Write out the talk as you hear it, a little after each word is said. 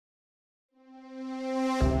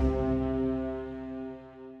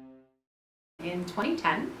In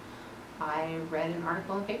 2010, I read an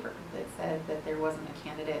article in the paper that said that there wasn't a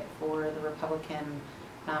candidate for the Republican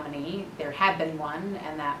nominee. There had been one,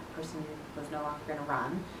 and that person was no longer going to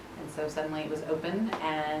run. And so suddenly it was open,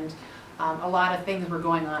 and a lot of things were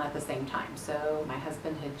going on at the same time. So my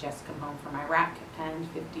husband had just come home from Iraq, and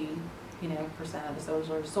 50% of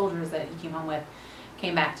the soldiers that he came home with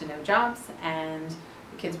came back to no jobs, and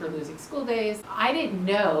the kids were losing school days. I didn't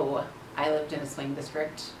know I lived in a swing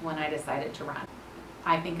district when I decided to run.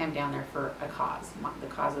 I think I'm down there for a cause, the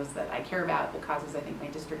causes that I care about, the causes I think my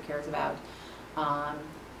district cares about.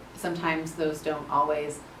 Sometimes those don't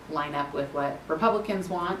always line up with what Republicans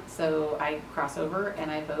want, so I cross over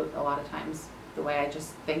and I vote a lot of times the way I just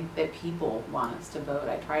think that people want us to vote.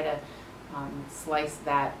 I try to slice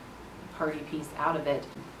that party piece out of it.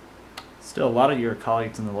 Still, a lot of your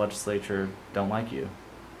colleagues in the legislature don't like you.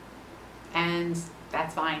 And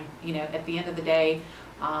that's fine. You know, at the end of the day,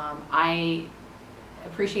 I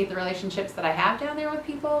appreciate the relationships that I have down there with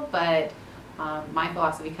people, but my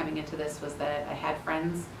philosophy coming into this was that I had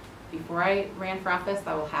friends before I ran for office.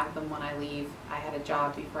 I will have them when I leave. I had a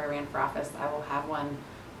job before I ran for office. I will have one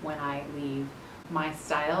when I leave. My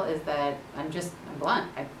style is that I'm blunt.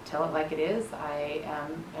 I tell it like it is. I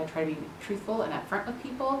try to be truthful and upfront with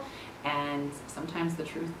people, and sometimes the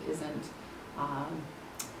truth isn't.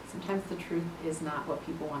 Sometimes the truth is not what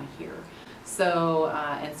people want to hear. So,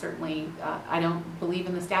 and certainly I don't believe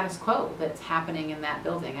in the status quo that's happening in that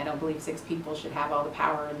building. I don't believe 6 people should have all the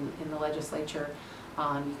power in the legislature.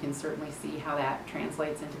 You can certainly see how that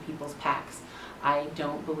translates into people's PACs. I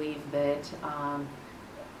don't believe that,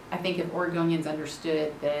 I think if Oregonians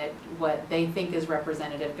understood that what they think is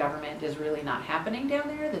representative government is really not happening down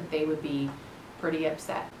there, that they would be pretty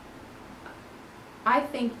upset. I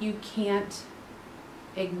think you can't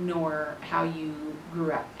ignore how you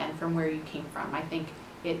grew up and from where you came from. I think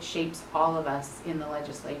it shapes all of us in the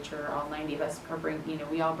legislature. All 90 of us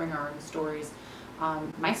we all bring our own stories.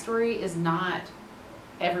 My story is not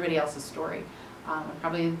everybody else's story. I'm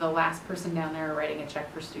probably the last person down there writing a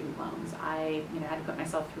check for student loans. I had to put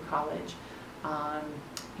myself through college.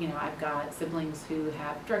 I've got siblings who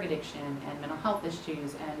have drug addiction and mental health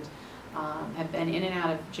issues, and have been in and out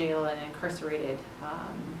of jail and incarcerated.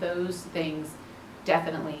 Those things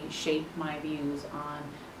definitely shape my views on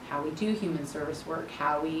how we do human service work,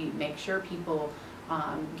 how we make sure people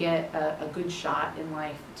get a good shot in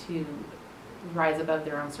life to rise above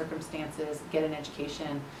their own circumstances, get an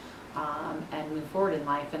education, and move forward in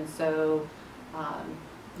life. And so,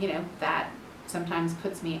 that sometimes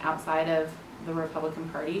puts me outside of the Republican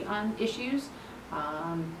Party on issues,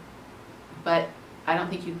 but I don't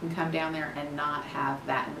think you can come down there and not have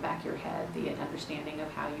that in the back of your head, the understanding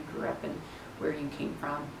of how you grew up and where you came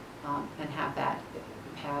from, and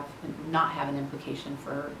not have an implication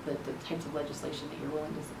for the types of legislation that you're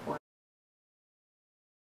willing to support.